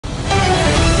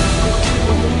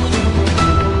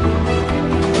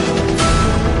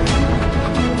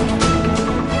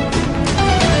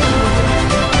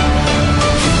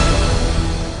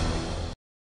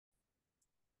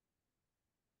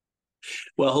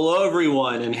Well, hello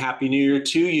everyone, and happy New Year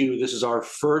to you. This is our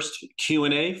first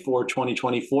Q&A for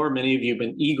 2024. Many of you have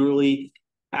been eagerly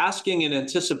asking and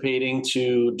anticipating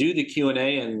to do the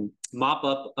Q&A and mop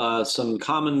up some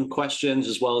common questions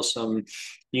as well as some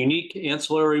unique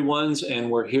ancillary ones.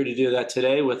 And we're here to do that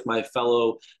today with my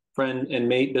fellow friend and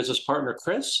mate business partner,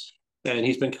 Chris. And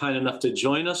he's been kind enough to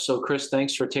join us. So, Chris,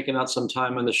 thanks for taking out some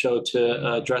time on the show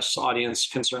to address audience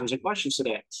concerns and questions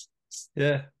today.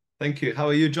 Yeah, thank you. How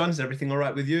are you, John? Is everything all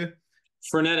right with you?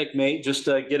 Frenetic, mate. Just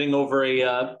getting over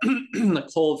a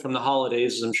cold from the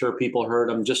holidays, as I'm sure people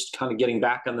heard. I'm just kind of getting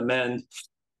back on the mend.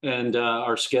 And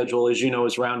our schedule, as you know,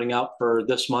 is rounding out for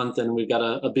this month. And we've got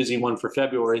a busy one for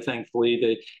February. Thankfully,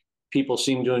 the people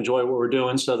seem to enjoy what we're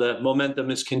doing. So the momentum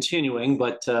is continuing.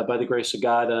 But by the grace of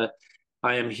God,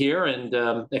 I am here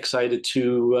and excited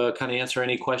to kind of answer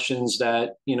any questions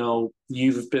that,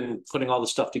 you've been putting all the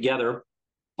stuff together.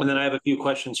 And then I have a few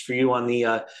questions for you on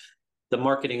the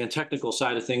marketing and technical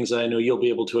side of things that I know you'll be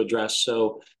able to address.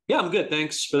 So yeah, I'm good.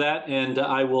 Thanks for that. And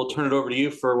I will turn it over to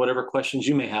you for whatever questions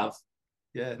you may have.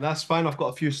 Yeah, that's fine. I've got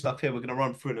a few stuff here we're going to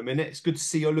run through in a minute. It's good to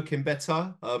see you're looking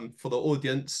better. For the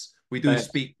audience, we do Thanks.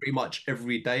 speak pretty much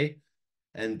every day.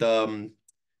 And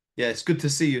yeah, it's good to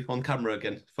see you on camera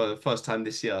again for the first time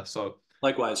this year. So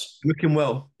Likewise. looking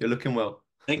well. You're looking well.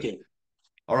 Thank you.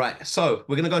 All right, so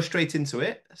we're going to go straight into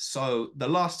it. So the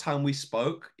last time we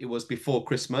spoke, it was before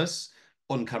Christmas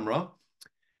on camera.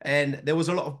 And there was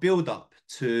a lot of build up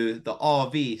to the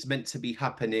RVs meant to be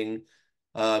happening.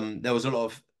 There was a lot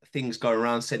of things going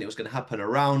around saying it was going to happen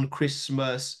around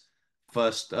Christmas,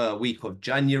 first week of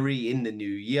January, in the new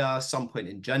year, some point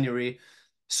in January.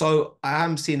 So I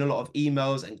am seeing a lot of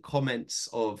emails and comments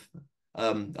of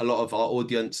a lot of our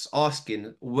audience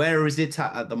asking, where is it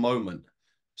at the moment?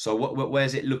 So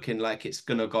where's it looking like it's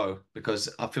going to go? Because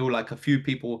I feel like a few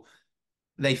people,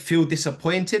 they feel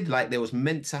disappointed, like there was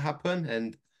meant to happen.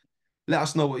 And let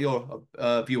us know what your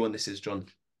view on this is, John.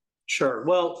 Sure.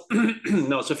 Well,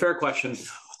 no, it's a fair question.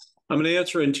 I'm going to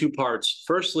answer in two parts.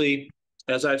 Firstly,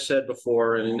 as I've said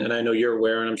before, and I know you're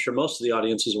aware, and I'm sure most of the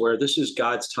audience is aware, this is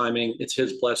God's timing. It's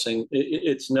his blessing.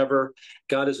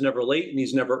 God is never late and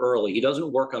he's never early. He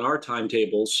doesn't work on our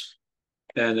timetables,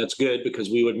 and that's good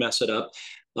because we would mess it up.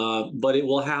 But it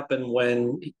will happen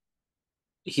when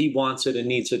he wants it and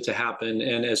needs it to happen.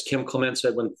 And as Kim Clement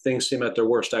said, when things seem at their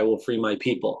worst, I will free my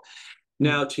people.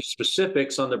 Now, to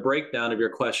specifics on the breakdown of your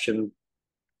question,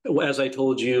 as I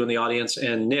told you in the audience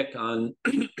and Nick on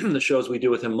the shows we do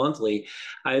with him monthly,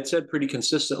 I had said pretty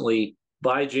consistently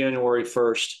by January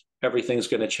 1st, everything's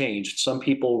going to change. Some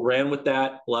people ran with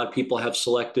that. A lot of people have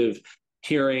selective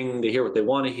hearing. They hear what they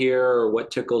want to hear or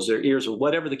what tickles their ears or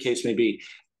whatever the case may be.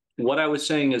 What I was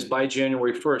saying is by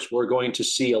January 1st, we're going to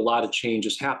see a lot of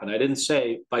changes happen. I didn't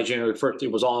say by January 1st,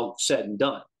 it was all said and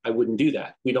done. I wouldn't do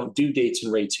that. We don't do dates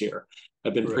and rates here.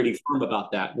 I've been pretty firm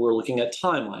about that. We're looking at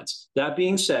timelines. That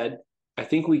being said, I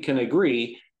think we can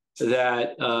agree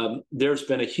that there's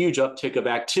been a huge uptick of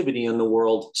activity in the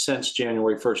world since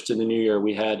January 1st in the new year.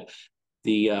 We had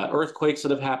the earthquakes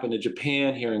that have happened in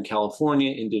Japan, here in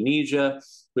California, Indonesia.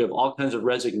 We have all kinds of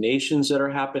resignations that are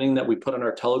happening that we put on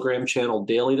our Telegram channel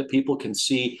daily that people can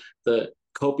see the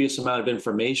copious amount of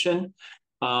information.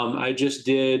 I just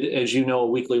did, as you know, a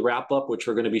weekly wrap up, which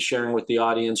we're going to be sharing with the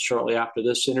audience shortly after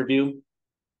this interview.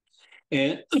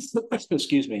 And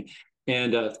excuse me,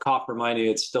 and cough reminding me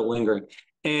it's still lingering.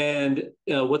 And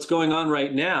what's going on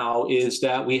right now is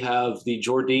that we have the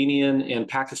Jordanian and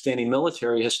Pakistani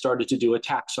military has started to do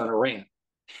attacks on Iran.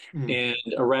 And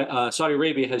Saudi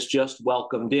Arabia has just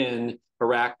welcomed in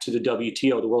Iraq to the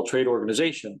WTO, the World Trade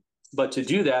Organization. But to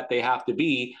do that, they have to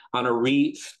be on a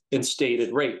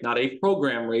reinstated rate, not a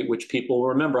program rate, which people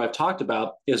remember I've talked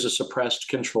about is a suppressed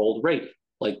controlled rate,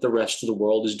 like the rest of the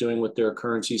world is doing with their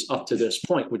currencies up to this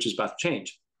point, which is about to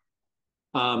change.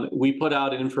 We put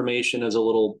out information as a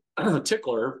little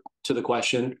tickler to the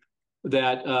question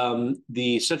that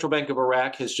the Central Bank of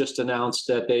Iraq has just announced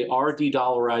that they are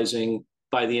de-dollarizing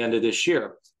by the end of this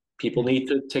year. People need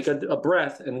to take a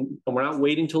breath, and we're not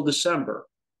waiting till December.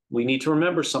 We need to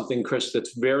remember something, Chris,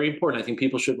 that's very important. I think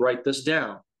people should write this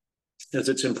down as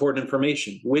it's important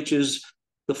information, which is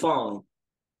the following.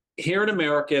 Here in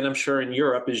America, and I'm sure in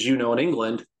Europe, as you know, in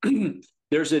England,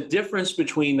 there's a difference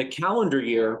between the calendar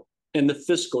year and the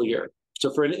fiscal year.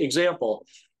 So for an example,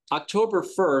 October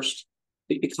 1st,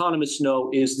 the economists know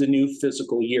is the new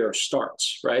fiscal year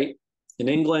starts, right? In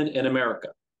England and America,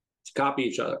 copy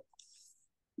each other.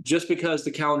 Just because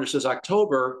the calendar says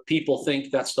October, people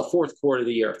think that's the fourth quarter of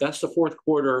the year. If that's the fourth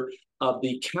quarter of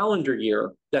the calendar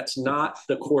year, that's not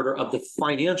the quarter of the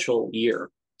financial year.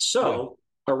 So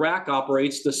Iraq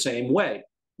operates the same way.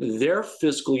 their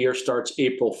fiscal year starts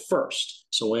April 1st.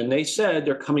 So when they said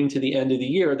they're coming to the end of the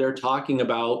year, they're talking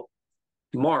about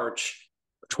March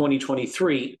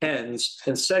 2023 ends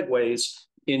and segues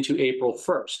into April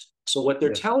 1st. So what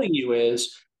they're telling you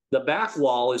is the back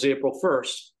wall is April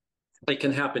 1st. It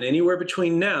can happen anywhere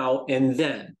between now and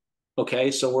then. Okay,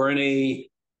 so we're in a,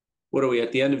 what are we,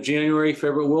 at the end of January,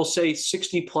 February? We'll say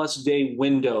 60 plus day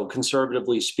window,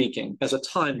 conservatively speaking, as a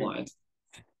timeline.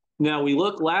 Now, we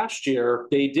look last year,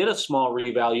 they did a small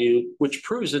revalue, which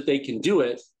proves that they can do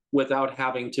it without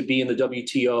having to be in the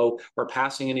WTO or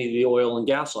passing any of the oil and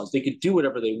gas laws. They could do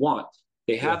whatever they want.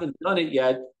 They haven't done it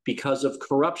yet because of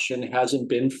corruption hasn't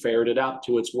been ferreted out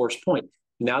to its worst point.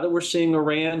 Now that we're seeing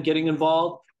Iran getting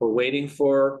involved, we're waiting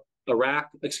for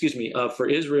for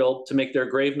Israel to make their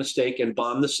grave mistake and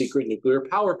bomb the secret nuclear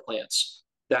power plants.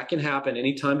 That can happen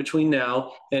anytime between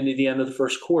now and the end of the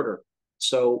first quarter.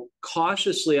 So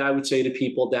cautiously, I would say to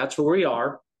people, that's where we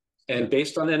are. And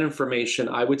based on that information,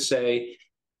 I would say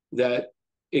that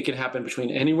it can happen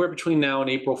anywhere between now and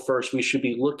April 1st. We should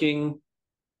be looking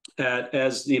at,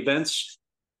 as the events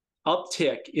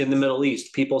uptick in the Middle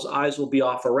East, people's eyes will be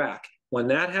off Iraq. When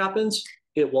that happens,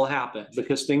 it will happen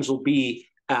because things will be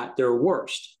at their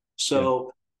worst.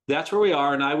 So that's where we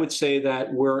are. And I would say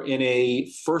that we're in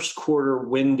a first quarter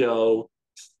window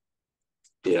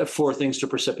for things to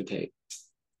precipitate.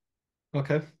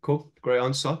 Okay, cool. Great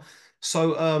answer.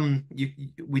 So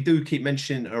we do keep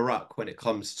mentioning Iraq when it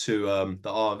comes to the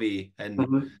RV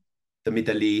and the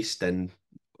Middle East. And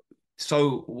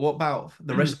so what about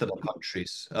the rest of the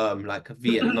countries, like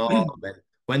Vietnam? And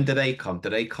when do they come? Do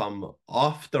they come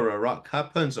after Iraq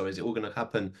happens, or is it all going to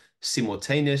happen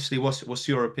simultaneously? What's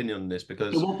your opinion on this?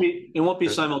 Because it won't be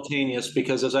simultaneous,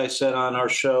 because as I said on our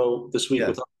show this week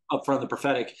with Upfront the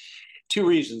Prophetic, two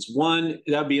reasons. One,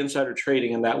 that would be insider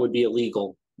trading, and that would be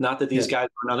illegal. Not that these guys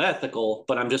are unethical,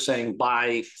 but I'm just saying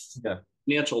by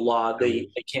financial law, they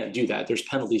can't do that. There's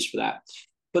penalties for that.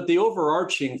 But the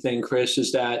overarching thing, Chris,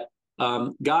 is that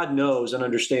God knows and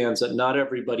understands that not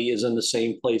everybody is in the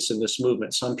same place in this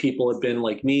movement. Some people have been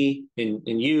like me and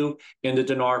you in the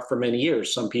Dinar for many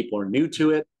years. Some people are new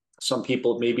to it. Some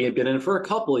people maybe have been in it for a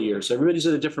couple of years. Everybody's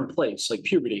at a different place, like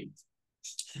puberty.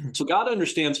 So God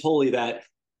understands wholly that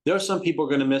there are some people who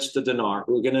are going to miss the Dinar,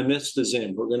 who are going to miss the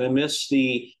Zim, who are going to miss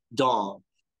the Dong.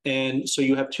 And so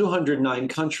you have 209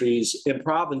 countries and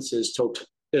provinces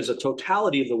as a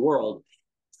totality of the world.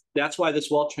 That's why this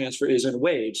wealth transfer is in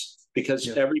waves, because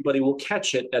everybody will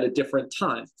catch it at a different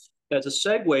time. As a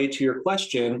segue to your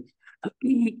question,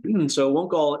 so it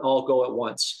won't all go at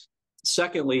once.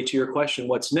 Secondly, to your question,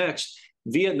 what's next?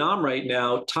 Vietnam right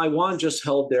now, Taiwan just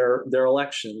held their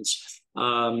elections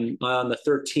on the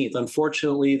 13th.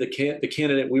 Unfortunately, the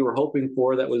candidate we were hoping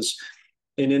for, that was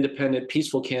an independent,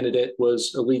 peaceful candidate,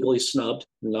 was illegally snubbed,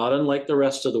 not unlike the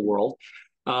rest of the world.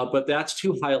 But that's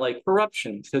to highlight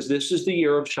corruption, because this is the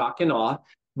year of shock and awe.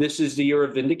 This is the year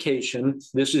of vindication.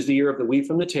 This is the year of the wheat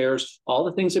from the tares. All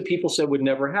the things that people said would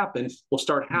never happen will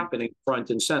start happening front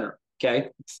and center. Okay,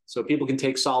 so people can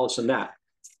take solace in that.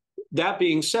 That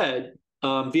being said,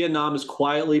 Vietnam is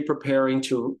quietly preparing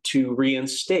to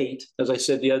reinstate, as I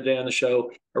said the other day on the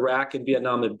show, Iraq and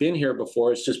Vietnam have been here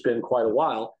before. It's just been quite a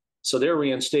while. So they're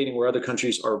reinstating where other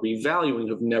countries are revaluing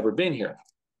who've never been here.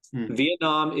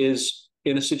 Vietnam is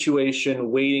in a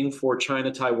situation waiting for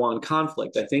China-Taiwan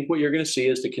conflict. I think what you're going to see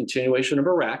is the continuation of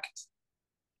Iraq.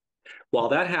 While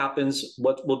that happens,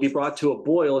 what will be brought to a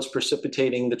boil is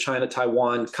precipitating the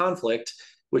China-Taiwan conflict,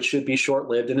 which should be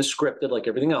short-lived and is scripted like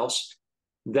everything else.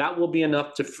 That will be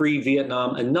enough to free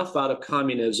Vietnam enough out of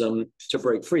communism to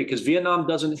break free, because Vietnam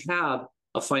doesn't have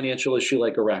a financial issue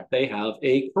like Iraq. They have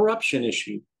a corruption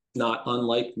issue, not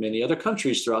unlike many other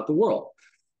countries throughout the world.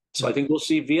 So I think we'll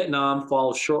see Vietnam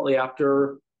follow shortly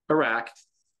after Iraq.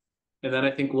 And then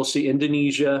I think we'll see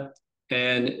Indonesia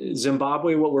and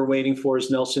Zimbabwe. What we're waiting for is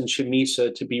Nelson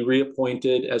Chamisa to be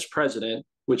reappointed as president,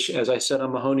 which, as I said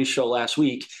on Mahoney's show last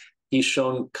week, he's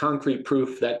shown concrete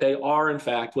proof that they are, in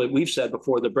fact, what we've said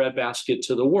before, the breadbasket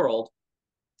to the world.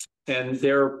 And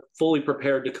they're fully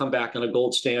prepared to come back on a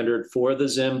gold standard for the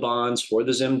Zim bonds, for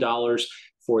the Zim dollars,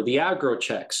 for the agro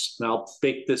checks. And I'll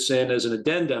bake this in as an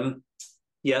addendum.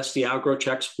 Yes, the agro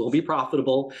checks will be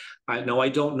profitable. I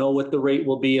don't know what the rate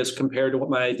will be as compared to what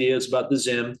my idea is about the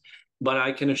Zim, but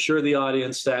I can assure the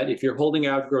audience that if you're holding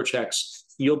agro checks,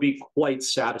 you'll be quite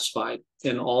satisfied.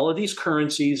 And all of these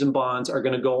currencies and bonds are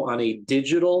going to go on a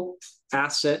digital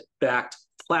asset-backed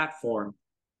platform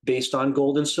based on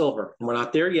gold and silver. And we're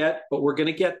not there yet, but we're going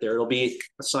to get there. It'll be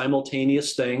a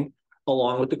simultaneous thing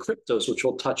along with the cryptos, which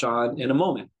we'll touch on in a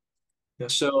moment.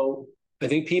 So I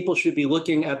think people should be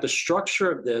looking at the structure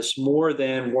of this more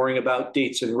than worrying about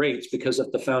dates and rates, because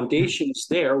if the foundation is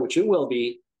there, which it will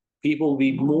be, people will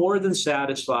be more than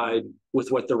satisfied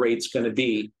with what the rate's going to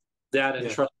be, that and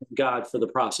Yeah. trusting God for the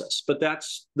process. But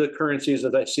that's the currencies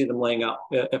that I see them laying out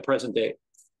at present day.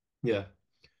 Yeah.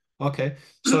 Okay.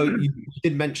 So you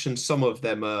did mention some of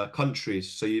them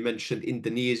countries. So you mentioned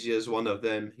Indonesia as one of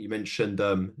them. You mentioned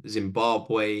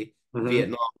Zimbabwe, Mhm.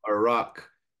 Vietnam, Iraq.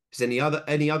 Is any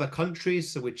other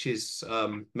countries which is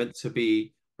meant to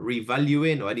be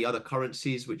revaluing, or any other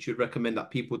currencies which you'd recommend that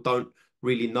people don't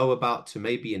really know about to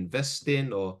maybe invest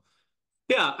in, or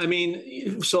Yeah, I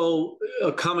mean, so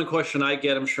a common question I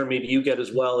get, I'm sure maybe you get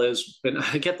as well, is, and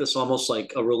I get this almost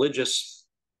like a religious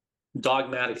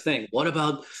dogmatic thing. What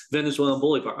about Venezuelan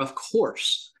Bolivar? Of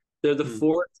course, they're the Hmm.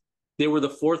 fourth. They were the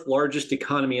fourth largest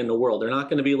economy in the world. They're not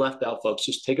going to be left out, folks.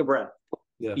 Just take a breath.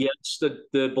 Yeah. Yes,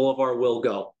 the Bolivar will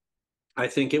go. I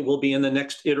think it will be in the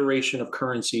next iteration of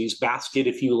currencies, basket,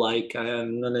 if you like,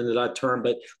 and then that term,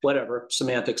 but whatever,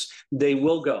 semantics. They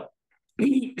will go.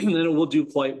 And it will do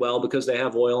quite well because they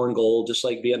have oil and gold, just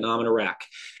like Vietnam and Iraq.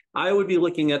 I would be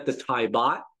looking at the Thai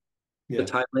baht, the Yeah.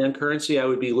 Thailand currency. I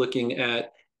would be looking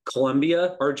at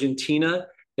Colombia, Argentina.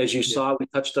 As you Yeah. saw, we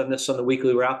touched on this on the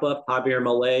weekly wrap up. Javier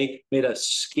Milei made a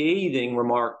scathing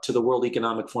remark to the World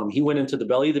Economic Forum. He went into the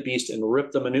belly of the beast and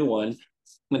ripped them a new one and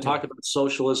Yeah. talked about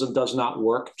socialism does not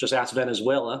work. Just ask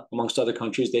Venezuela, amongst other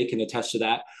countries, they can attest to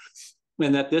that.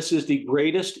 And that this is the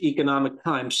greatest economic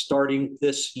time starting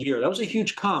this year. That was a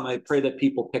huge calm. I pray that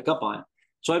people pick up on.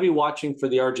 So I'd be watching for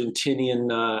the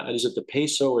Argentinian, is it the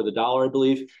peso or the dollar, I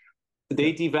believe? Yeah.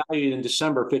 They devalued in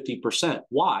December 50%.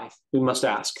 Why? We must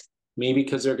ask. Maybe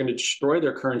because they're going to destroy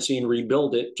their currency and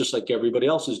rebuild it, just like everybody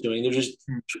else is doing. They're just,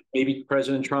 Hmm. maybe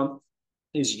President Trump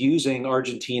is using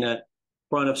Argentina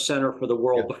front of center for the Yeah.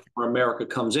 world before America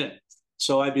comes in.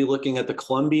 So I'd be looking at the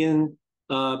Colombian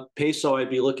peso. I'd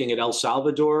be looking at El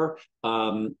Salvador.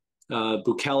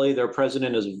 Bukele, their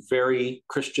president, is a very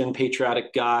Christian,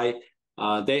 patriotic guy.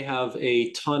 They have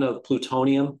a ton of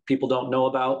plutonium people don't know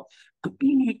about.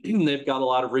 They've got a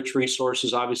lot of rich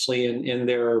resources, obviously, in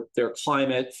their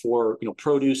climate for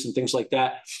produce and things like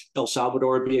that. El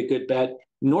Salvador would be a good bet.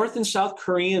 North and South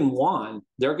Korean won.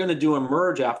 They're going to do a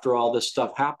merge after all this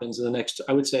stuff happens in the next,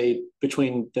 I would say,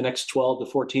 between the next 12 to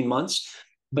 14 months.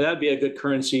 But that'd be a good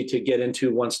currency to get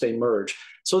into once they merge.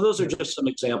 So those are Yeah. just some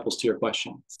examples to your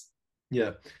question.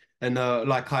 Yeah. And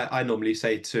like I normally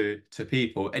say to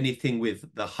people, anything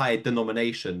with the high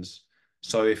denominations.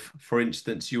 So if, for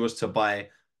instance, you was to buy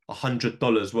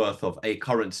 $100 worth of a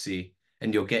currency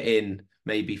and you're getting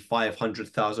maybe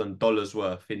 $500,000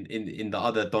 worth in the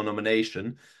other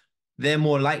denomination, they're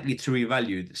more likely to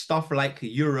revalue. Stuff like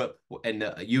Europe and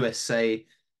the USA,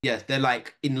 yeah, they're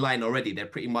like in line already. They're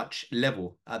pretty much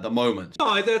level at the moment.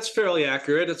 Oh, that's fairly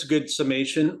accurate. That's a good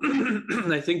summation.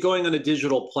 I think going on a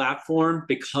digital platform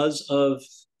because of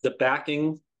the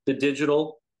backing, the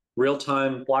digital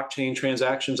real-time blockchain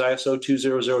transactions, ISO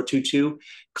 20022,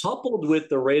 coupled with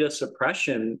the rate of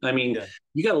suppression. I mean, Yeah,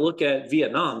 you got to look at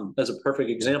Vietnam as a perfect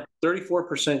yeah, example.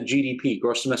 34% GDP,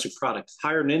 gross domestic product,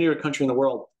 higher than any other country in the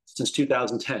world since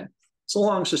 2010. It's a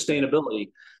long yeah,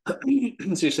 sustainability.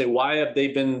 So you say, why have they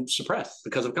been suppressed?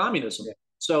 Because of communism. yeah,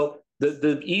 So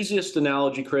the easiest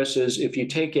analogy, Chris, is if you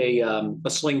take a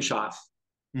slingshot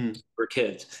mm, for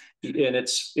kids, and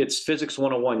it's physics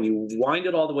 101. You wind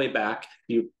it all the way back.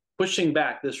 You pushing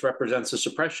back. This represents a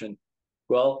suppression.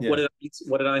 Well, yeah,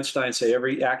 what did Einstein say?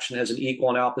 Every action has an equal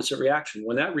and opposite reaction.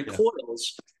 When that yeah,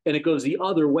 recoils and it goes the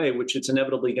other way, which it's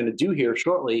inevitably going to do here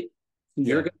shortly,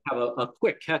 you're yeah, going to have a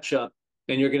quick catch up,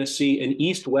 and you're going to see an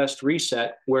east-west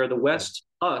reset where the yeah, West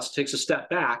us takes a step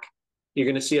back. You're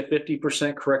going to see a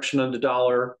 50% correction on the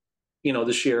dollar,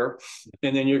 this year,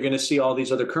 and then you're going to see all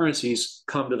these other currencies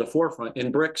come to the forefront.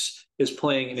 And BRICS is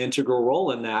playing an integral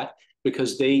role in that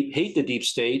because they hate the deep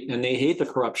state and they hate the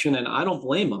corruption, and I don't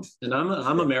blame them. And I'm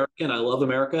yeah. American. I love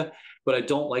America, but I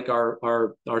don't like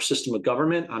our system of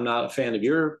government. I'm not a fan of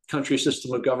your country's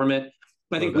system of government.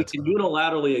 I No think we better. can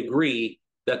unilaterally agree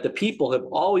that the people have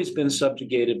always been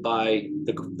subjugated by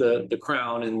the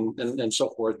crown and so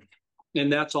forth,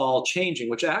 and that's all changing,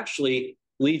 which actually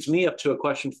leads me up to a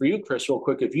question for you, Chris, real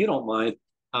quick, if you don't mind.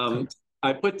 Okay. Um,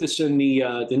 I put this in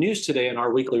the news today in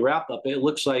our weekly wrap up. It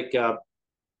looks like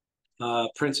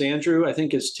Prince Andrew, I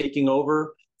think, is taking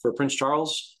over for Prince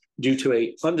Charles due to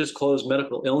a undisclosed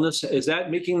medical illness. Is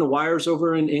that making the wires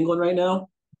over in England right now?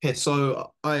 Okay,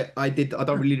 so I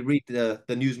don't really read the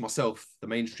news myself, the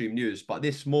mainstream news, but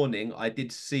this morning I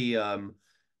did see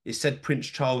it said Prince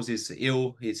Charles is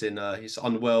ill, he's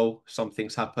unwell,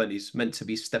 something's happened, he's meant to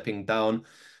be stepping down.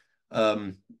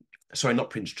 Um sorry, not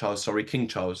Prince Charles, sorry, King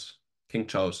Charles. King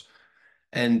Charles.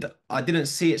 And I didn't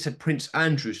see it said Prince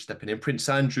Andrew stepping in. Prince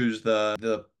Andrew's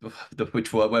the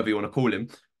which whatever you want to call him.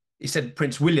 It said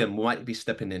Prince William might be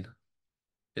stepping in.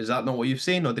 Is that not what you've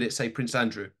seen, or did it say Prince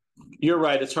Andrew? You're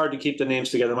right. It's hard to keep the names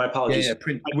together. My Yeah, apologies. yeah,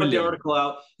 Prince I put the William. article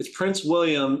out. It's Prince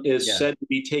William is Yeah, said to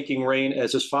be taking reign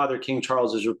as his father, King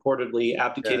Charles, is reportedly yeah.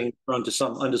 abdicating the throne to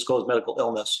some undisclosed medical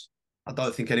illness. I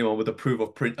don't think anyone would approve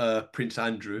of Prince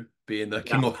Andrew being the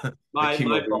Yeah, king of the my king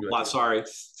my of fault. England. Sorry.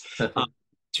 Um,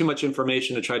 Too much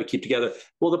information to try to keep together.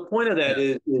 Well, the point of that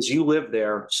Yeah, is you live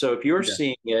there. So if you're yeah,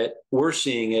 seeing it, we're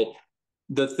seeing it.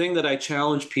 The thing that I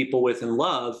challenge people with and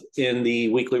love in the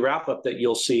weekly wrap up that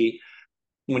you'll see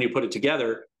when you put it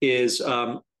together is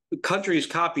countries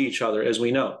copy each other, as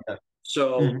we know. yeah.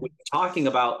 So Mhm. we're talking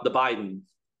about the Biden,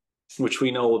 which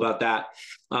we know about that.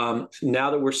 Now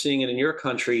that we're seeing it in your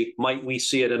country, might we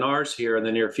see it in ours here in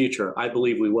the near future? I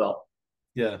believe we will.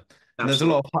 Yeah, and there's a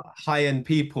Absolutely. lot of high-end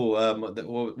people.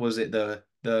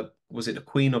 Was it the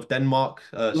Queen of Denmark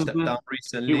stepped Mm-hmm. down A few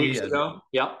recently, weeks and ago.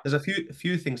 Yep. there's a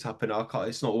few things happening. I can't,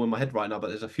 it's not all in my head right now, but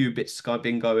there's a few bits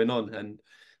been going on, and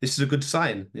this is a good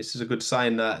sign. This is a good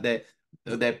sign that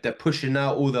they're pushing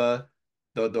out all the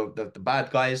bad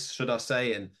guys, should I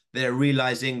say, and they're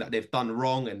realizing that they've done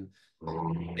wrong, and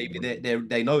maybe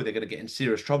they know they're going to get in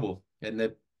serious trouble, and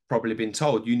they've probably been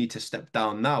told you need to step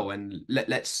down now and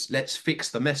let's fix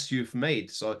the mess you've made.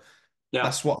 So Yeah.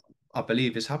 that's what I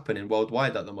believe is happening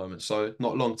worldwide at the moment. So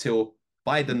not long till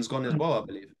Biden's gone as well, I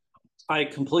believe. I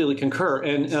completely concur.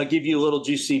 And I'll give you a little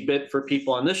juicy bit for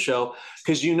people on this show,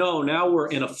 because now we're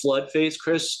in a flood phase,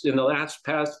 Chris. In the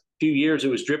past few years, it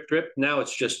was drip, drip. Now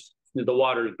it's just the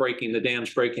water is breaking, the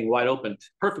dam's breaking wide open.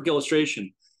 Perfect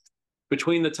illustration.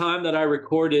 Between the time that I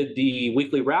recorded the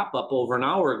weekly wrap up over an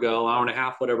hour ago, hour and a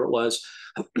half, whatever it was,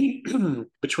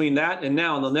 between that and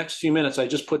now, in the next few minutes, I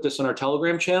just put this on our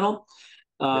Telegram channel.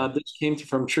 Yeah. This came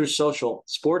from True Social.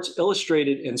 Sports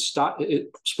Illustrated,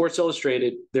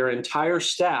 their entire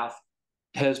staff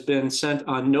has been sent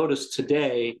on notice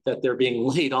today that they're being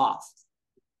laid off.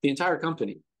 The entire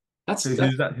company. That's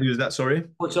Who's that? Who's that? Sorry.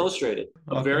 Sports Illustrated,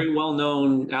 a Okay. very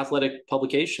well-known athletic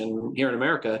publication here in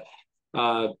America.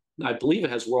 Uh, I believe it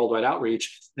has worldwide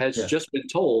outreach. Has Yeah. just been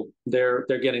told they're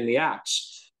getting the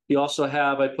axe. You also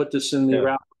have, I put this in the Yeah.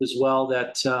 wrap as well,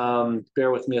 that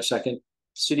bear with me a second.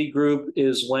 Citigroup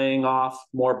is laying off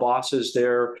more bosses.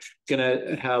 They're going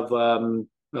to have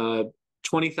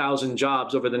 20,000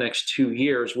 jobs over the next 2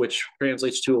 years, which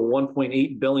translates to a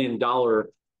 $1.8 billion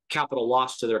capital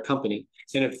loss to their company.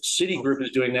 And if Citigroup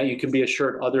is doing that, you can be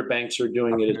assured other banks are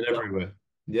doing it as Happening well. everywhere.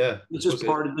 Yeah, This is because it.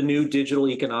 part of the new digital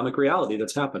economic reality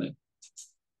that's happening.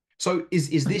 So is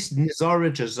this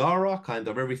Nizara Jazara kind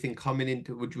of everything coming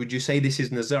into? Would you say this is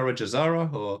Nizara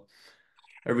Jazara, or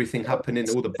everything happening,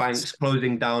 all the banks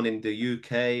closing down in the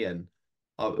UK, and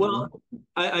uh, Well,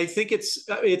 I think it's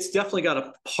definitely got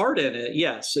a part in it.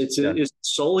 Yes, yeah, it's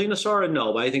solely Nasara.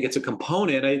 No, but I think it's a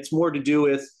component. It's more to do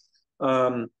with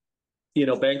um,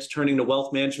 banks turning to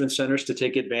wealth management centers to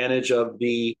take advantage of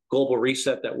the global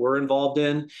reset that we're involved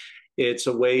in. It's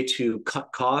a way to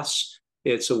cut costs.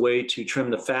 It's a way to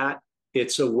trim the fat.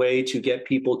 It's a way to get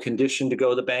people conditioned to go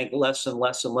to the bank less and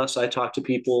less and less. I talk to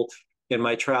people in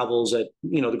my travels at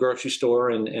the grocery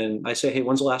store, and I say, hey,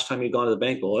 when's the last time you've gone to the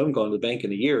bank? Well, I haven't gone to the bank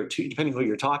in a year or two, depending who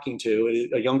you're talking to.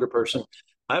 A younger person,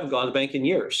 I haven't gone to the bank in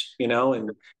years.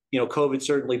 And COVID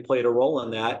certainly played a role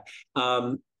in that.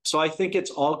 So I think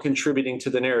it's all contributing to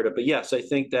the narrative. But yes, I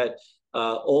think that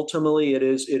ultimately it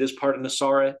is part of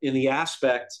Nasara in the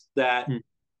aspect that mm,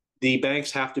 the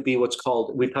banks have to be what's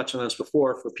called, we've touched on this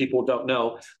before for people who don't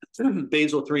know,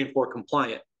 Basel 3 and 4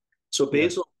 compliant. So yeah,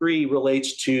 Basel 3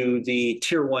 relates to the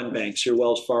tier one banks, your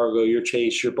Wells Fargo, your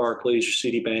Chase, your Barclays,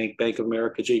 your Citibank, Bank of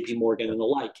America, JP Morgan, and the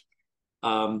like,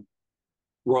 um,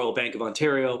 Royal Bank of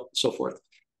Ontario, so forth,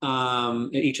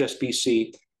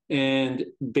 HSBC. And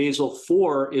Basel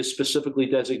 4 is specifically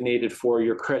designated for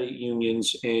your credit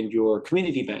unions and your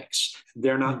community banks.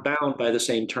 They're mm, not bound by the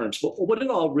same terms. But what it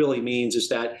all really means is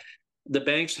that the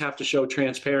banks have to show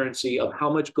transparency of how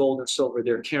much gold and silver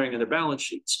they're carrying in their balance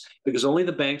sheets, because only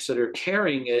the banks that are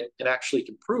carrying it and actually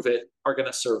can prove it are going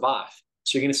to survive.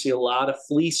 So you're going to see a lot of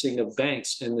fleecing of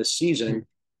banks in this mm, season.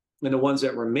 And the ones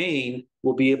that remain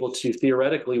will be able to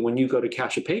theoretically, when you go to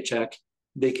cash a paycheck,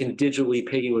 they can digitally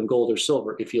pay you in gold or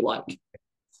silver if you like.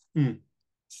 mm.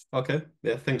 Okay,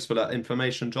 yeah, thanks for that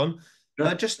information, John.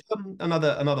 Sure. Just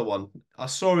another one. I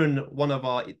saw in one of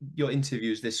your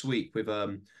interviews this week with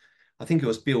I think it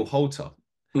was Bill Holter.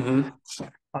 Mm-hmm.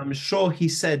 I'm sure he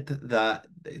said that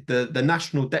the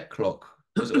national debt clock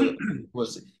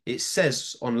was it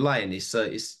says online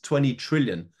it's 20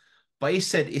 trillion. but he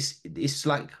said it's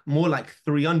like more like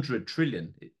 300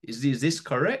 trillion. Is this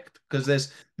correct? Because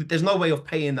there's no way of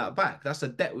paying that back. That's a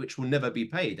debt which will never be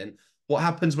paid. And what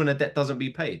happens when a debt doesn't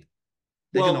be paid?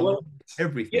 They're gonna Well, wipe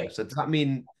everything. yeah. So does that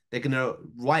mean they're gonna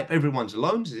wipe everyone's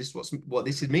loans? Is this what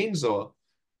this means, or?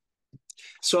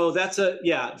 So that's a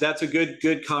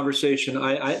good conversation.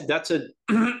 That's a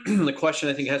the question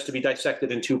I think has to be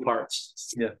dissected in two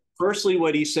parts. Yeah. Firstly,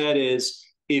 what he said is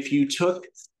if you took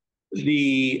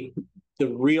the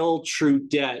real true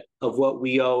debt of what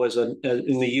we owe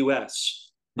in the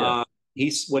U.S. Yeah.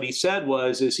 What he said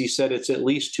he said it's at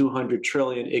least 200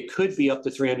 trillion. It could be up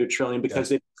to 300 trillion because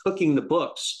they're cooking the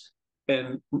books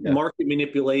and market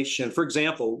manipulation. For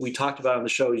example, we talked about on the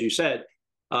show, as you said,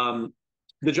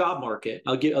 the job market.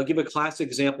 I'll give a classic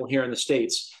example here in the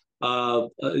States.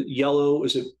 Yellow,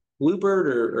 is it Bluebird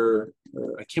or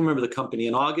I can't remember the company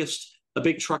in August, a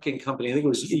big trucking company. I think it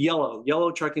was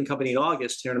Yellow Trucking Company in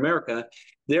August here in America.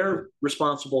 They're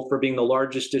responsible for being the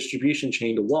largest distribution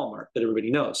chain to Walmart that everybody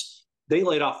knows. They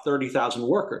laid off 30,000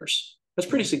 workers. That's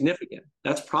pretty significant.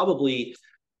 That's probably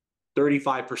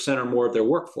 35% or more of their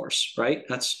workforce, right?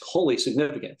 That's wholly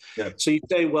significant. Yeah. So you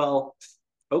say, well,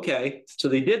 okay, so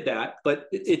they did that, but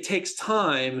it takes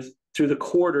time through the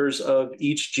quarters of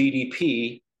each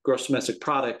GDP, gross domestic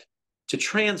product, to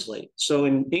translate. So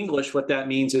in English, what that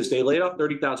means is they laid off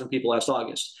 30,000 people last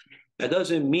August. That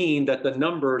doesn't mean that the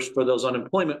numbers for those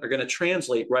unemployment are going to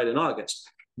translate right in August.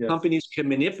 Yeah. Companies can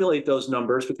manipulate those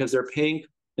numbers because they're paying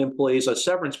employees a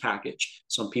severance package.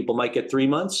 Some people might get 3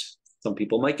 months. Some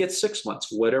people might get 6 months,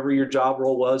 whatever your job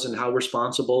role was and how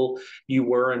responsible you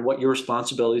were and what your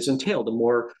responsibilities entailed. The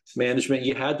more management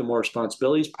you had, the more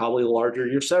responsibilities, probably the larger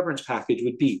your severance package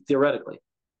would be, theoretically.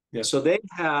 Yeah. So they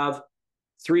have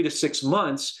 3 to 6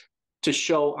 months to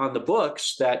show on the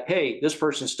books that, hey, this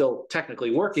person's still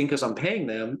technically working because I'm paying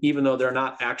them, even though they're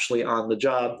not actually on the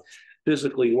job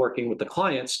physically working with the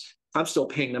clients. I'm still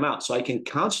paying them out. So I can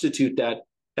constitute that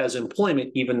as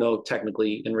employment, even though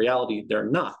technically in reality they're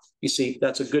not. You see,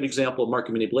 that's a good example of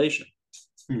market manipulation.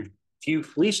 If you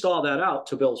fleeced all that out,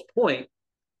 to Bill's point,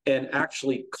 and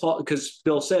actually because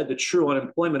Bill said the true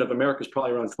unemployment of America is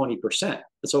probably around 20%.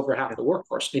 That's over half the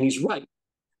workforce. And he's right,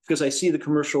 because I see the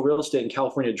commercial real estate in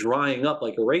California drying up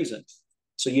like a raisin.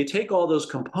 So you take all those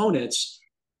components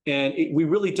and we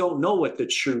really don't know what the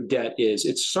true debt is.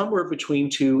 It's somewhere between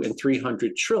 2 and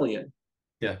 300 trillion.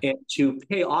 Yeah. And to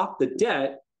pay off the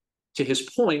debt, to his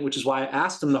point, which is why I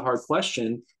asked him the hard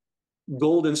question,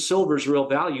 gold and silver's real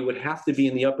value would have to be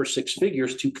in the upper 6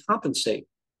 figures to compensate.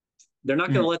 They're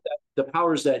not going to let that, the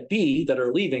powers that be that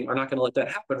are leaving are not going to let that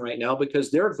happen right now,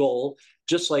 because their goal,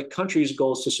 just like countries'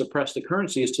 goals to suppress the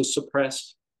currency, is to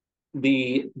suppress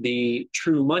the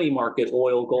true money market,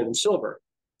 oil, gold, and silver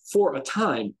for a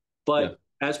time. But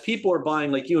as people are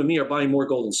buying, like you and me are buying more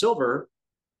gold and silver,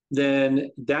 then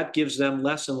that gives them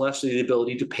less and less of the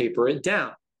ability to paper it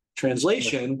down.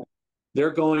 Translation,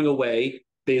 they're going away.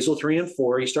 Basel 3 and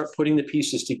 4, you start putting the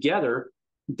pieces together,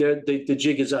 the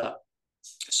jig is up.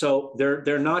 So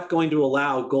they're not going to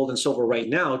allow gold and silver right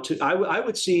now to. I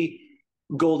would see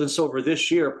gold and silver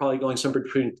this year probably going somewhere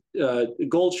between.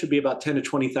 Gold should be about 10 to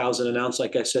 20,000 an ounce,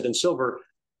 like I said, and silver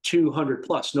 200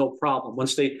 plus, no problem.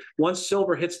 Once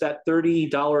silver hits that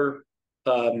 $30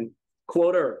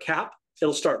 quota or cap,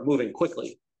 it'll start moving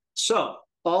quickly. So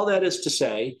all that is to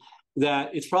say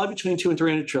that it's probably between 2 and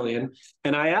 300 trillion.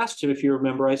 And I asked him, if you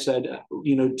remember, I said,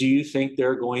 do you think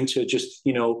they're going to just,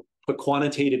 put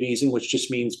quantitative easing, which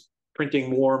just means printing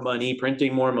more money,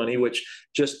 which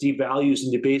just devalues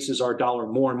and debases our dollar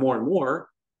more and more and more,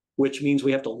 which means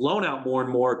we have to loan out more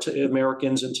and more to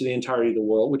Americans and to the entirety of the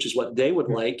world, which is what they would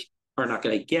like, are not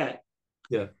going to get.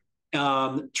 Yeah.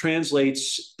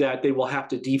 Translates that they will have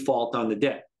to default on the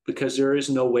debt because there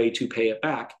is no way to pay it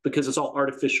back because it's all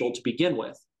artificial to begin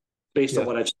with, based on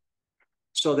what I've seen.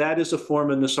 So that is a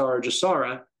form of Nasara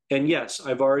Jasara. And yes,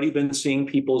 I've already been seeing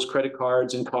people's credit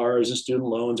cards and cars and student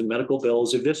loans and medical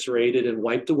bills eviscerated and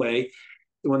wiped away.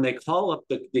 When they call up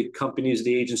the companies,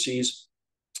 the agencies,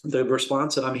 the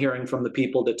response that I'm hearing from the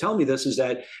people that tell me this is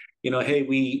that, hey,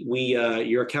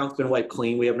 your account's been wiped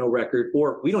clean. We have no record,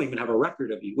 or we don't even have a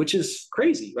record of you, which is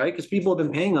crazy, right? Because people have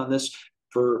been paying on this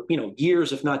for,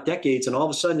 years, if not decades, and all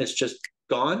of a sudden it's just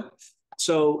gone.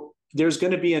 So there's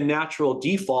going to be a natural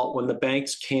default when the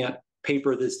banks can't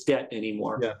paper this debt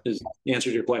anymore. Is the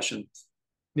answer to your question.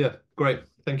 Yeah, great.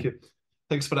 Thank you.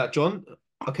 Thanks for that, John.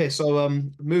 Okay, so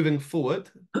moving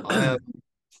forward, there's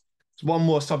one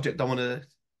more subject I want to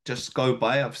just go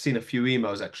by. I've seen a few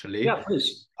emails actually. Yeah,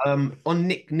 please. On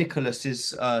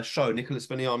Nicholas's show, Nicholas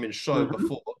Benyamin's show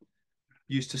before,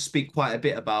 used to speak quite a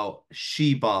bit about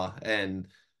Sheba and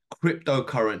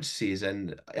cryptocurrencies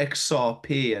and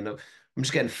XRP, and I'm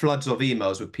just getting floods of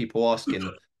emails with people asking,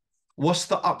 what's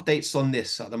the updates on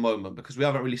this at the moment? Because we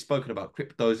haven't really spoken about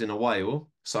cryptos in a while.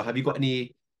 So have you got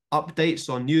any updates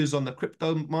on news on the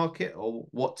crypto market or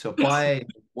what to buy,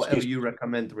 whatever Excuse me. you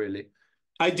recommend, really?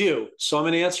 I do. So I'm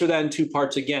going to answer that in two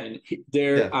parts again.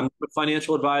 Yeah, I'm a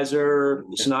financial advisor.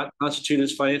 It's yeah, not constituted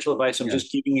as financial advice. I'm yeah.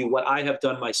 just giving you what I have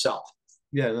done myself.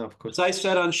 Yeah, no, of As course. I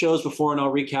said on shows before, and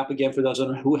I'll recap again for those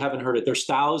who haven't heard it, there's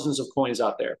thousands of coins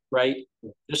out there, right?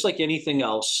 Just like anything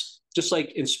else, just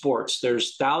like in sports,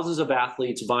 there's thousands of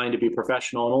athletes vying to be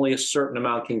professional, and only a certain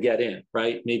amount can get in,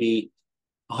 right? Maybe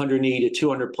 180 to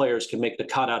 200 players can make the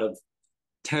cut out of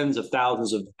tens of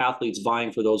thousands of athletes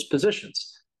vying for those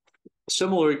positions.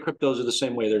 Similarly, cryptos are the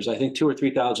same way. There's, I think, 2 or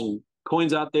 3,000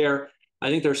 coins out there. I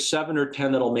think there's 7 or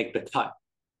 10 that'll make the cut.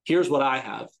 Here's what I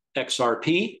have: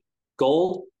 XRP,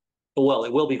 gold. Well,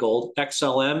 it will be gold,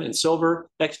 XLM and silver,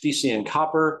 XDC and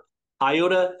copper,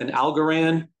 IOTA and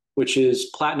Algorand, which is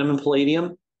platinum and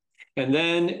palladium. And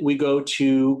then we go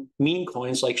to meme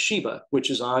coins like Shiba, which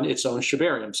is on its own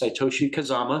Shibarium. Satoshi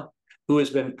Kazama, who has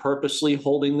been purposely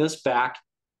holding this back,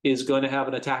 is going to have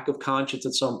an attack of conscience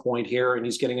at some point here, and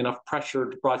he's getting enough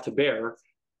pressure brought to bear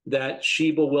that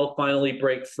Shiba will finally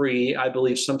break free, I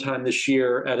believe, sometime this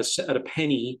year at a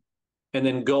penny, and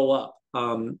then go up.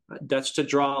 That's to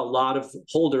draw a lot of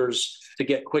holders to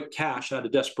get quick cash out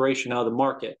of desperation out of the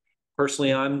market.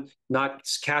 Personally, I'm not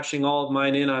cashing all of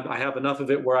mine in. I have enough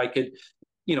of it where I could,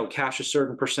 cash a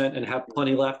certain percent and have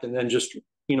plenty left, and then just,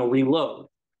 reload.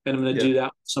 And I'm going to Yeah, do that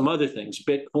with some other things.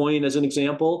 Bitcoin, as an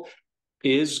example,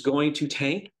 is going to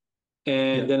tank,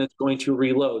 and yeah, then it's going to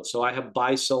reload. So I have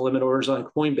buy sell limit orders on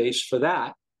Coinbase for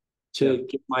that yeah, to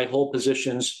get my whole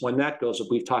positions when that goes up.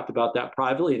 We've talked about that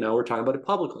privately, and now we're talking about it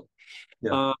publicly.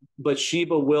 yeah. But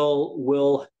Shiba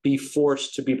will be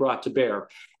forced to be brought to bear.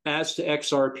 As to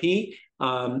XRP,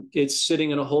 it's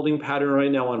sitting in a holding pattern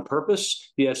right now on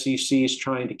purpose. The SEC is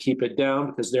trying to keep it down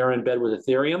because they're in bed with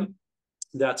Ethereum.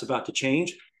 That's about to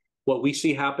change. What we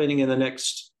see happening in the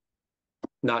next,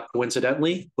 not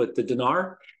coincidentally, but the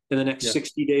Dinar, in the next Yeah.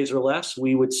 60 days or less,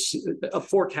 we would see,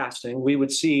 forecasting, we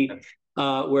would see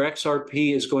where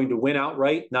XRP is going to win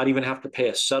outright, not even have to pay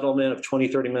a settlement of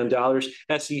 $20-30 million.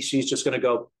 SEC is just going to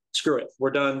go, screw it,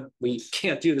 we're done. We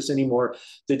can't do this anymore.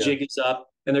 The Yeah. jig is up,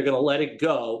 and they're going to let it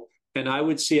go. And I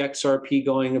would see XRP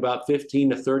going about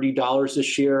 $15 to $30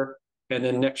 this year, and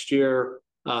then next year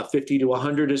 50 to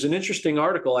 100 is an interesting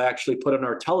article I actually put on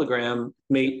our Telegram.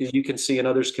 Mate, you can see, and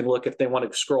others can look if they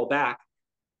want to scroll back.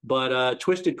 But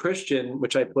Twisted Christian,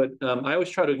 which I put, I always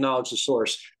try to acknowledge the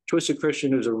source. Twisted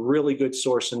Christian, who's a really good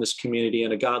source in this community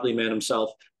and a godly man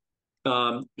himself,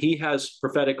 he has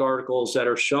prophetic articles that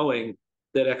are showing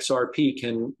that XRP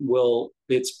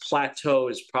its plateau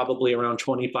is probably around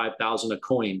 25,000 a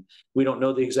coin. We don't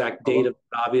know the exact data.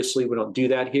 Obviously, we don't do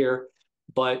that here.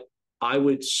 But I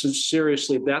would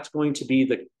seriously, that's going to be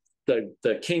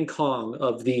the King Kong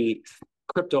of the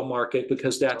crypto market,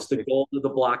 because that's the goal of the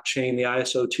blockchain, the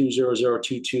ISO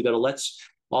 20022, that lets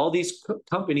all these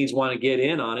companies want to get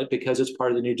in on it because it's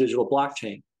part of the new digital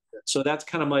blockchain. So that's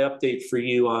kind of my update for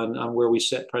you on where we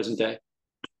sit present day.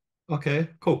 Okay,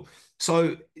 cool.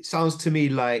 So it sounds to me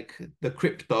like the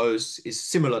cryptos is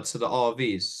similar to the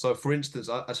RVs. So for instance,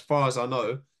 as far as I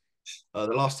know, the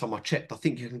last time I checked, I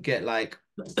think you can get like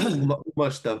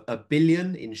almost a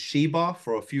billion in Shiba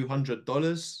for a few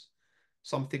 $100s,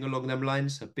 something along them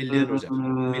lines. A billion, or is it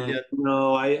 100 million?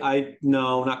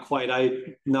 No, not quite.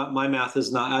 Not my math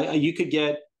is not. You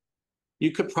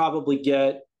could probably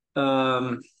get.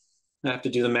 I have to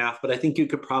do the math, but I think you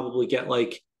could probably get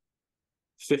like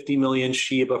 50 million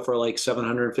Shiba for like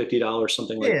 $750,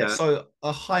 something like Yeah, that. so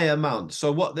a high amount.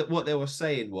 So what they were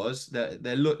saying was that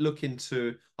they're looking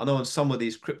to, I know, on some of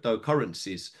these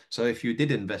cryptocurrencies. So if you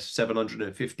did invest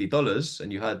 $750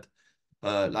 and you had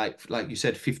like you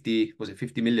said, 50, was it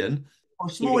 50 million? For a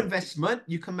small investment,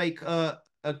 you can make a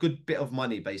good bit of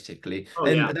money, basically. Oh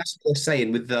And yeah, that's what they're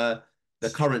saying with the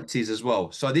currencies as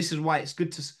well. So this is why it's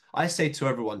good to, I say to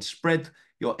everyone, spread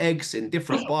your eggs in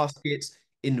different baskets,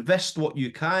 invest what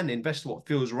you can, invest what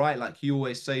feels right, like you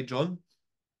always say, John.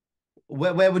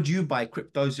 Where would you buy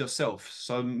cryptos yourself?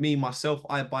 So me, myself,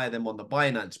 I buy them on the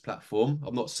Binance platform.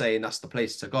 I'm not saying that's the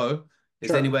place to go. Is there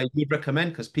sure. anywhere you'd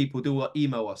recommend? Because people do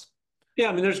email us. Yeah,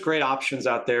 I mean, there's great options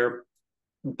out there.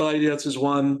 Binance is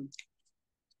one.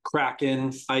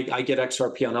 Kraken, I get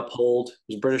XRP on Uphold.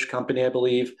 It's a British company, I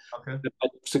believe. Okay. I've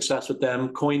had success with them.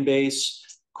 Coinbase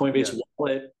Yeah.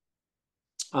 Wallet.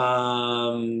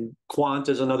 Quant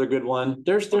is another good one.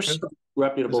 There's Okay. some There's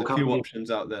reputable a few companies.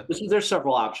 options out there. There's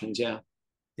several options. Yeah.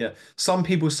 Yeah. Some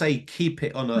people say keep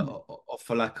it on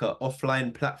for like a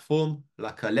offline platform,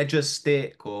 like a ledger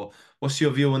stick, or what's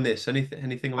your view on this?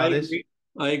 Anything I about this? agree.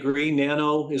 I agree.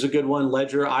 Nano is a good one.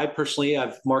 Ledger. I personally,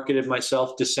 I've marketed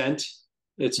myself Descent.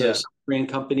 It's a Yeah. South Korean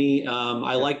company.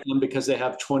 I Yeah. like them because they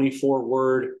have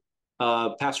 24-word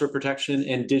password protection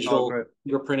and Oh, digital great.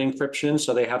 fingerprint encryption.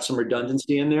 So they have some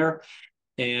redundancy in there.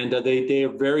 And they are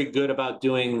very good about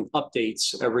doing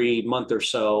updates every month or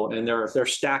so, and they're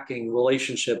stacking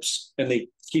relationships, and they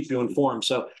keep you informed.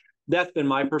 So that's been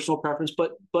my personal preference.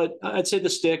 But I'd say the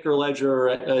Stick or Ledger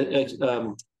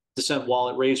or Descent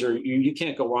Wallet, Razor, you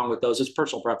can't go wrong with those. It's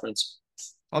personal preference.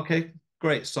 Okay,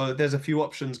 great. So there's a few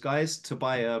options, guys, to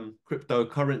buy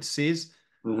cryptocurrencies.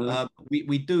 Mm-hmm.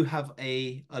 We do have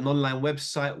an online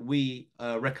website. We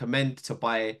recommend to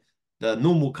buy the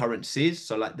normal currencies,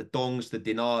 so like the dongs, the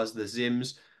dinars, the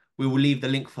zims. We will leave the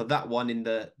link for that one in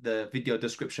the video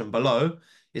description below.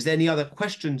 Is there any other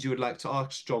questions you would like to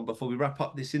ask, John, before we wrap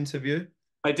up this interview?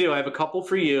 I do. I have a couple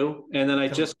for you, and then I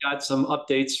Tell me. just got some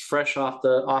updates fresh off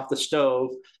the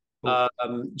stove. Cool.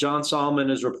 John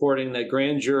Solomon is reporting that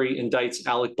grand jury indicts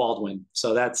Alec Baldwin.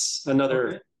 So that's Okay.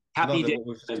 another happy Another day. what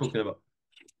we were just talking about.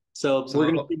 So we're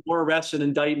going to So, see more arrests and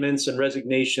indictments and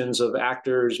resignations of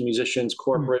actors, musicians, hmm,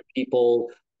 corporate people,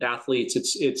 athletes.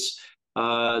 It's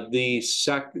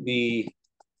the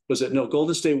was it no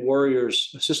Golden State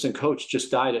Warriors assistant coach just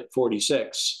died at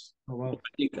 46. oh wow.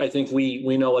 I think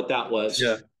we know what that was.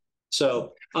 Yeah.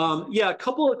 So yeah, a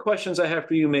couple of questions I have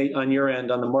for you, mate, on your end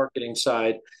on the marketing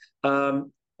side.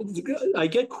 Um, I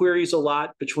get queries a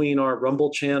lot between our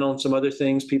Rumble channel and some other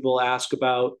things people ask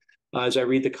about as I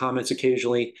read the comments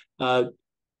occasionally.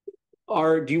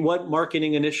 What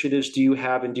marketing initiatives do you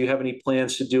have, and do you have any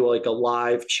plans to do like a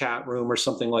live chat room or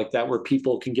something like that where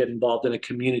people can get involved in a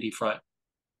community front?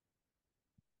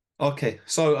 Okay.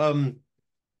 So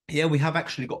yeah, we have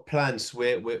actually got plans.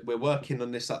 We're working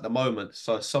on this at the moment.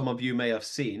 So some of you may have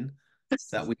seen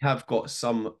that we have got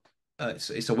some. It's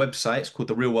a website. It's called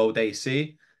the Real World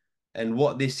AC. And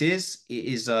what this is,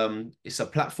 it's a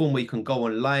platform where you can go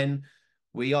online.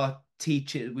 We are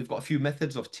teaching, we've got a few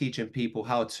methods of teaching people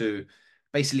how to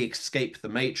basically escape the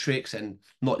matrix and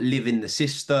not live in the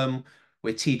system.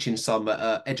 We're teaching some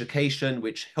education,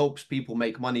 which helps people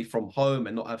make money from home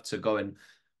and not have to go and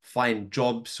find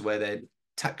jobs where they're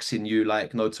taxing you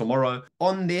like no tomorrow.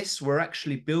 On this, we're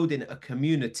actually building a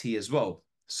community as well.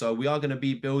 So we are going to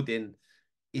be building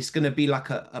it's going to be like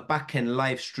a back end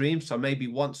live stream. So maybe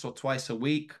once or twice a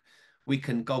week, we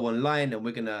can go online and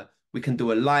we can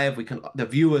do a live. The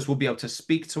viewers will be able to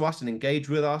speak to us and engage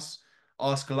with us,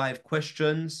 ask live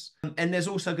questions. And there's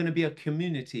also going to be a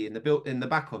community in the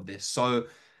back of this. So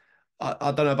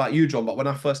I don't know about you, John, but when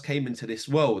I first came into this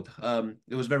world,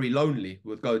 it was very lonely.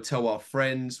 We'd go tell our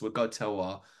friends, we'd go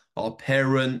tell our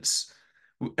parents.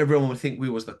 Everyone would think we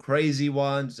was the crazy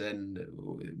ones, and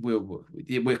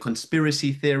we're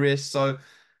conspiracy theorists. So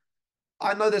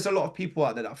I know there's a lot of people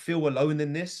out there that feel alone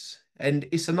in this, and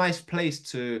it's a nice place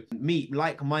to meet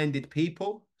like-minded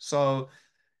people. So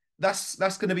that's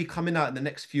going to be coming out in the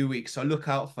next few weeks. So look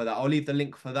out for that. I'll leave the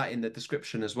link for that in the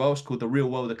description as well. It's called the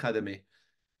Real World Academy.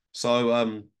 So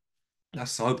I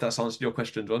hope that's answered your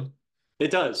question, John. It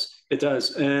does. It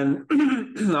does. And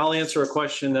I'll answer a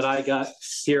question that I got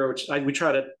here, which we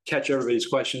try to catch everybody's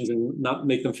questions and not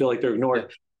make them feel like they're Yeah.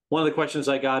 ignored. One of the questions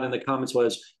I got in the comments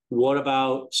was, what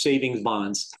about savings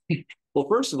bonds? Well,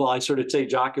 first of all, I sort of say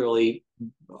jocularly,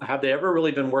 have they ever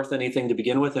really been worth anything to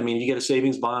begin with? I mean, you get a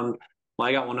savings bond. Well,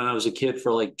 I got one when I was a kid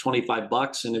for like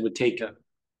 $25, and it would take Yeah.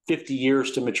 50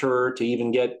 years to mature to even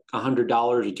get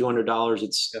 $100 or $200.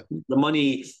 It's Yeah. the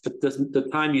money, the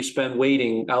time you spend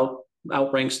waiting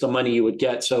outranks the money you would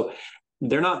get. So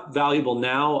they're not valuable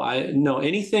now. I know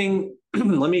anything.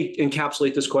 Let me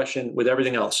encapsulate this question with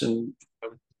everything else and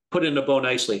put it in a bow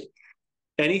nicely.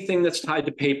 Anything that's tied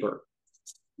to paper,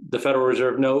 the Federal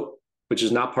Reserve note, which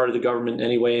is not part of the government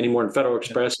anyway anymore, and Federal Yeah.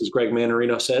 Express, as Greg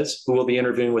Manarino says, who we'll be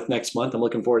interviewing with next month. I'm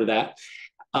looking forward to that.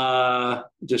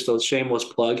 Just a shameless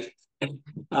plug.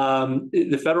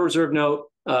 The Federal Reserve note,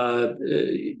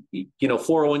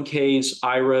 401ks,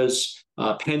 IRAs,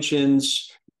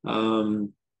 pensions,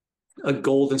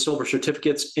 gold and silver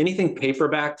certificates, anything paper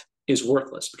backed is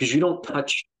worthless because you don't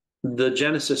touch the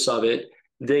genesis of it.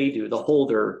 They do, the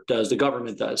holder does, the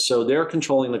government does. So they're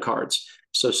controlling the cards.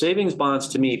 So savings bonds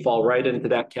to me fall right into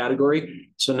that category.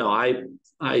 So no, I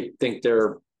think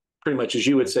they're pretty much, as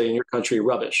you would say in your country,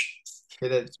 rubbish. Yeah,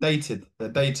 they're dated. They're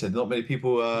dated. Not many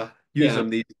people use Yeah. them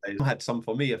these days. I had some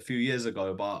for me a few years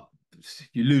ago, but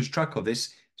you lose track of this.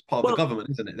 It's part of the Well,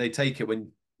 government, isn't it? They take it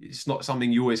when it's not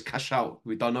something you always cash out.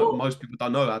 We don't know. well, Most people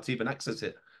don't know how to even access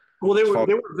it. Well, as far.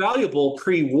 they were valuable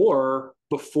pre-war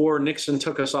before Nixon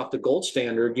took us off the gold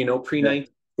standard, you know, Yeah,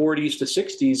 pre-1940s to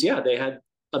 60s. Yeah, they had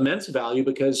immense value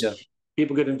yeah, because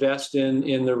people could invest in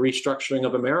the restructuring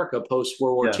of America post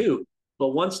World War yeah. II. But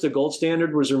once the gold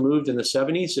standard was removed in the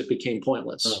 70s, it became No,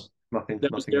 pointless. nothing,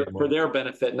 That was nothing for anymore. their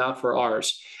benefit, not for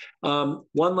ours.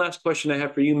 One last question I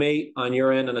have for you, mate, on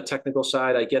your end on the technical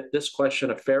side. I get this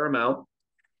question a fair amount.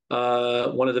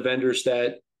 One of the vendors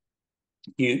that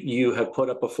you have put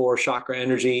up before, Chakra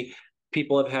Energy,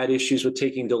 people have had issues with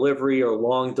taking delivery or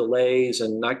long delays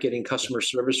and not getting customer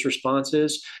service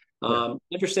responses. Yeah.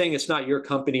 Understanding it's not your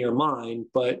company or mine,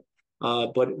 but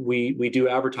we do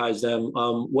advertise them.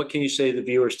 What can you say to the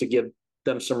viewers to give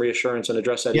them some reassurance and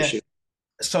address that Yeah. issue?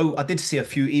 So I did see a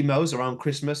few emails around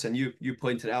Christmas, and you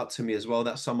pointed out to me as well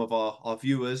that some of our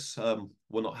viewers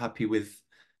were not happy with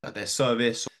their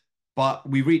service. But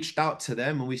we reached out to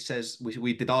them and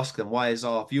we did ask them, why is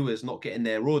our viewers not getting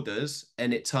their orders?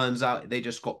 And it turns out they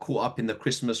just got caught up in the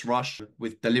Christmas rush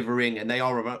with delivering, and they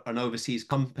are an overseas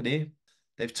company.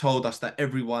 They've told us that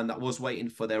everyone that was waiting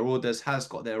for their orders has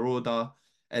got their order,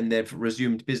 and they've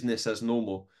resumed business as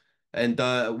normal. And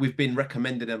we've been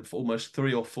recommending them for almost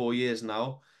 3 or 4 years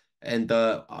now. And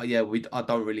yeah, I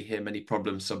don't really hear many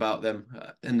problems about them.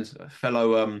 And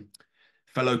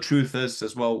fellow truthers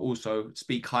as well also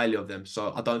speak highly of them.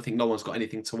 So I don't think no one's got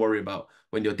anything to worry about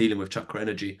when you're dealing with Chakra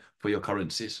Energy for your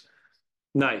currencies.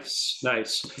 Nice,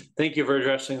 nice. Thank you for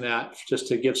addressing that. Just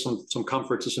to give some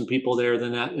comfort to some people there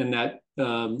than that in that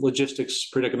logistics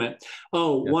predicament.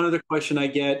 Oh, Yeah. one other question I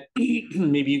get,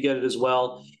 maybe you get it as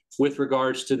well, with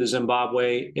regards to the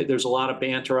Zimbabwe. There's a lot of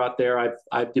banter out there.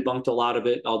 I've debunked a lot of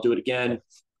it. I'll do it Yeah. again.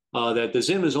 That the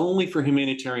Zim is only for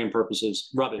humanitarian purposes.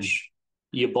 Mm. Rubbish.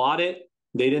 You bought it.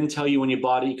 They didn't tell you when you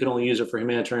bought it you could only use it for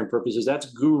humanitarian purposes. That's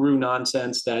guru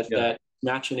nonsense. Yeah. That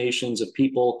machinations of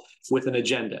people with an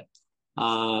agenda.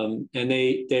 And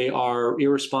they are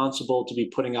irresponsible to be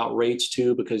putting out rates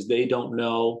too because they don't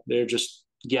know. They're just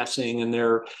guessing and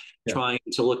they're Yeah. trying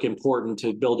to look important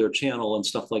to build their channel and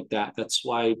stuff like that. That's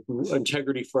why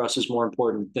integrity for us is more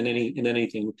important than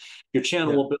anything. Your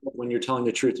channel Yeah. will build when you're telling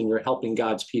the truth and you're helping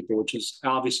God's people, which is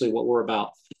obviously what we're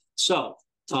about. So,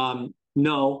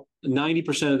 no,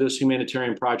 90% of those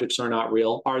humanitarian projects are not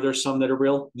real. Are there some that are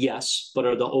real? Yes. But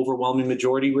are the overwhelming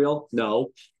majority real? No.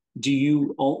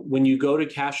 When you go to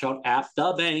cash out at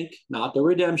the bank, not the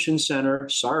redemption center,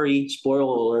 sorry, spoiler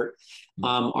alert,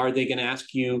 are they going to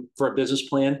ask you for a business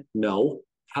plan? No.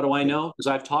 How do I Yeah. know? Because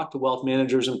I've talked to wealth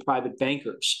managers and private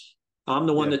bankers. I'm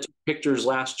the one Yeah. that took pictures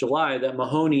last July that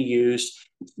Mahoney used.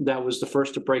 That was the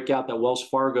first to break out that Wells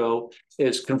Fargo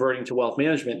is converting to wealth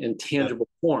management in Yeah. tangible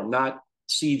form, not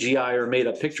CGI or made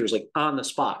up pictures, like on the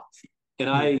spot. And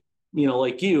Mm.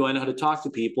 like you, I know how to talk to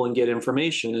people and get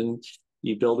information. And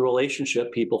you build a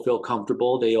relationship, people feel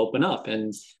comfortable, they open up.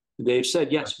 And they've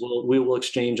said, yes, we will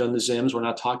exchange on the Zims. We're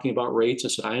not talking about rates. I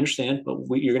said, I understand, but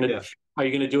are you going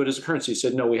to do it as a currency? He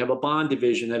said, no, we have a bond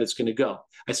division that it's going to go.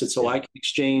 I said, so Yeah. I can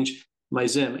exchange my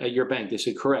Zim at your bank. They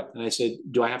said, correct. And I said,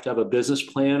 do I have to have a business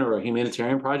plan or a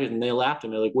humanitarian project? And they laughed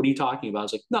at me like, what are you talking about? I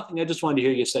was like, nothing. I just wanted to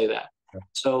hear you say that.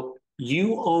 So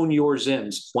you own your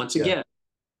Zims. Once Yeah. again,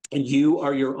 and you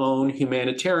are your own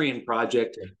humanitarian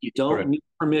project. Yeah. You don't Correct. need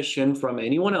permission from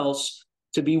anyone else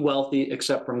to be wealthy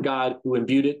except from God who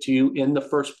imbued it to you in the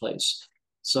first place.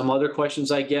 Some other questions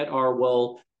I get are,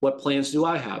 well, what plans do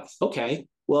I have? Okay.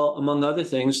 Well, among other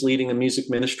things, leading a music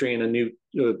ministry and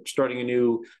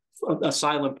starting a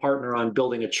silent partner on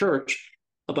building a church.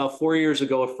 About 4 years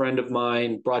ago, a friend of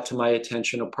mine brought to my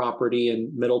attention a property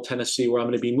in Middle Tennessee where I'm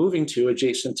going to be moving to,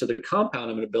 adjacent to the compound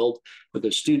I'm going to build with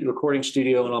a recording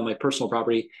studio and on my personal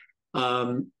property.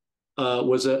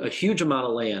 Was a huge amount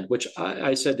of land, which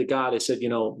I said to God, I said,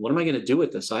 what am I going to do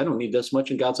with this? I don't need this much.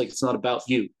 And God's like, it's not about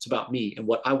you. It's about me and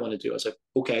what I want to do. I was like,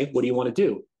 okay, what do you want to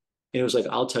do? And it was like,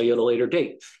 I'll tell you at a later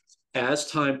date. As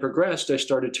time progressed, I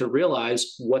started to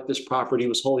realize what this property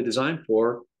was wholly designed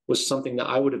for was something that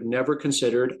I would have never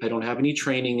considered. I don't have any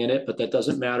training in it, but that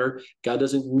doesn't matter. God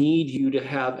doesn't need you to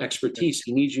have expertise.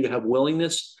 He needs you to have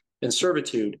willingness and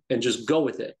servitude and just go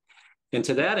with it. And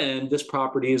to that end, this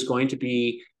property is going to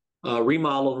be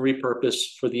remodeled and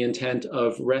repurposed for the intent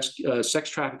of sex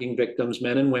trafficking victims,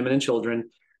 men and women and children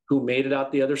who made it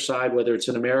out the other side, whether it's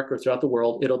in America or throughout the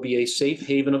world. It'll be a safe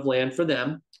haven of land for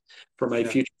them, for my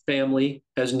future family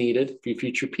as needed, for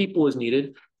future people as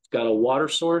needed. It's got a water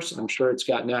source. I'm sure it's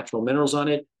got natural minerals on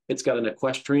it. It's got an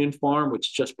equestrian farm,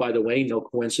 which just by the way, no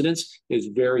coincidence, is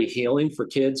very healing for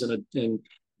kids and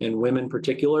women in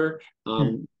particular,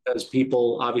 as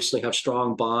people obviously have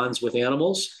strong bonds with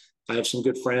animals. I have some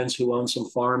good friends who own some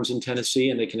farms in Tennessee,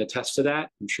 and they can attest to that.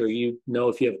 I'm sure you know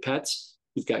if you have pets,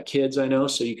 you've got kids, I know,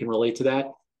 so you can relate to that.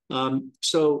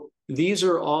 So these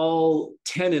are all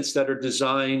tenets that are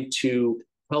designed to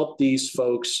help these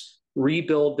folks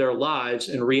rebuild their lives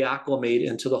and reacclimate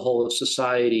into the whole of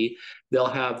society. They'll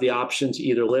have the option to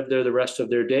either live there the rest of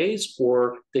their days,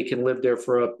 or they can live there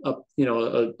for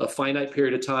a finite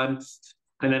period of time.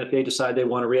 And then if they decide they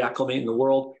want to reacclimate in the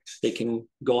world, they can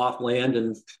go off land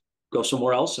and go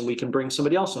somewhere else, and we can bring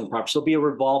somebody else on the property. So it'll be a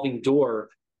revolving door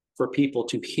for people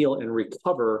to heal and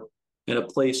recover in a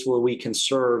place where we can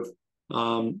serve,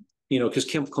 because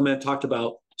Kim Clement talked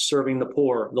about serving the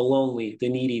poor, the lonely, the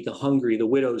needy, the hungry, the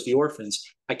widows, the orphans.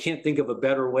 I can't think of a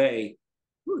better way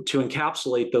to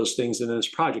encapsulate those things in this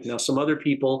project. Now, some other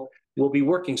people will be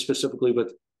working specifically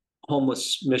with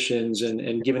homeless missions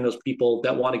and giving those people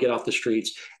that want to get off the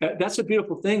streets. That's a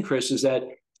beautiful thing, Chris, is that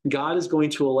God is going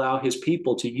to allow his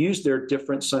people to use their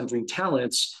different sundry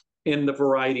talents in the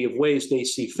variety of ways they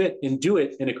see fit and do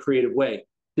it in a creative way.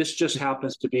 This just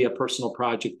happens to be a personal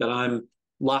project that I'm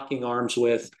locking arms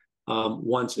with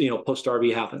once, post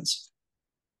RV happens.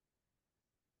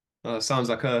 Sounds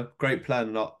like a great plan.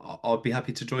 And I'll be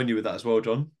happy to join you with that as well,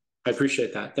 John. I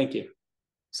appreciate that. Thank you.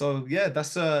 So yeah,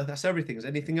 that's everything. Is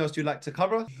anything else you'd like to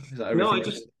cover? Is that No, I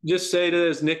everything? just say to,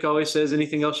 as Nick always says,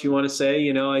 anything else you want to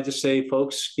say? I just say,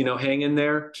 folks, hang in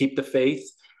there, keep the faith.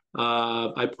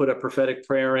 I put a prophetic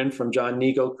prayer in from John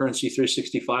Nego, Currency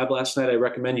 365 last night. I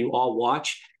recommend you all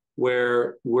watch,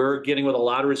 where we're getting with a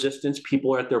lot of resistance.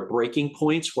 People are at their breaking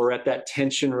points. We're at that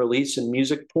tension release and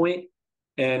music point.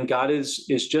 And God is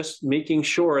just making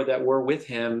sure that we're with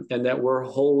him and that we're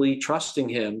wholly trusting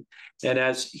him. And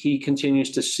as he continues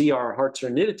to see our hearts are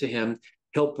knitted to him,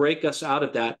 he'll break us out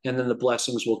of that, and then the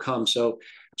blessings will come. So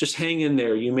just hang in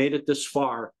there. You made it this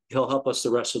far. He'll help us the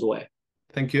rest of the way.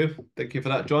 Thank you. Thank you for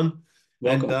that, John.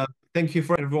 Welcome. And thank you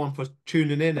for everyone for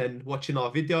tuning in and watching our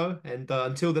video. And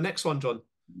until the next one, John.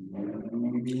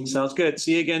 Sounds good.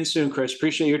 See you again soon, Chris.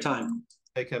 Appreciate your time.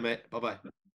 Take care, mate. Bye-bye.